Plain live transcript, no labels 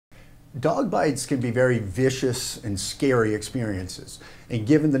Dog bites can be very vicious and scary experiences, and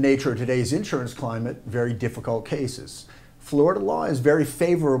given the nature of today's insurance climate, very difficult cases. Florida law has very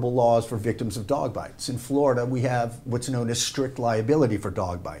favorable laws for victims of dog bites. In Florida, we have what's known as strict liability for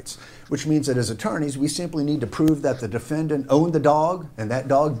dog bites, which means that as attorneys, we simply need to prove that the defendant owned the dog and that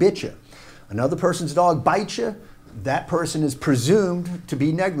dog bit you. Another person's dog bites you, that person is presumed to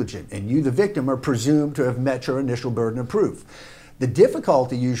be negligent, and you, the victim, are presumed to have met your initial burden of proof. The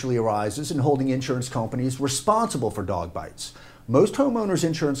difficulty usually arises in holding insurance companies responsible for dog bites. Most homeowners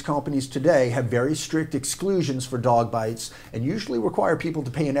insurance companies today have very strict exclusions for dog bites and usually require people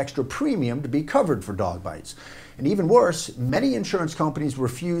to pay an extra premium to be covered for dog bites. And even worse, many insurance companies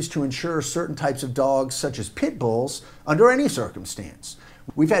refuse to insure certain types of dogs, such as pit bulls, under any circumstance.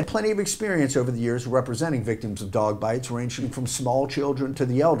 We've had plenty of experience over the years representing victims of dog bites, ranging from small children to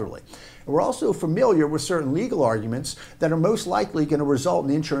the elderly. And we're also familiar with certain legal arguments that are most likely going to result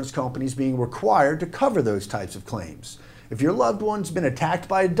in insurance companies being required to cover those types of claims. If your loved one's been attacked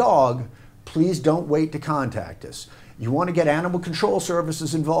by a dog, please don't wait to contact us. You want to get animal control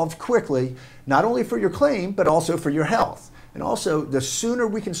services involved quickly, not only for your claim, but also for your health. And also, the sooner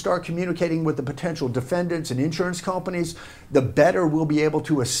we can start communicating with the potential defendants and insurance companies, the better we'll be able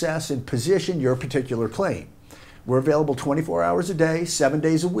to assess and position your particular claim. We're available 24 hours a day, 7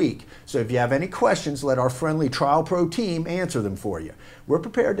 days a week. So if you have any questions, let our friendly Trial Pro team answer them for you. We're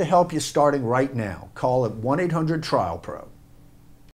prepared to help you starting right now. Call at 1-800-TRIAL-PRO.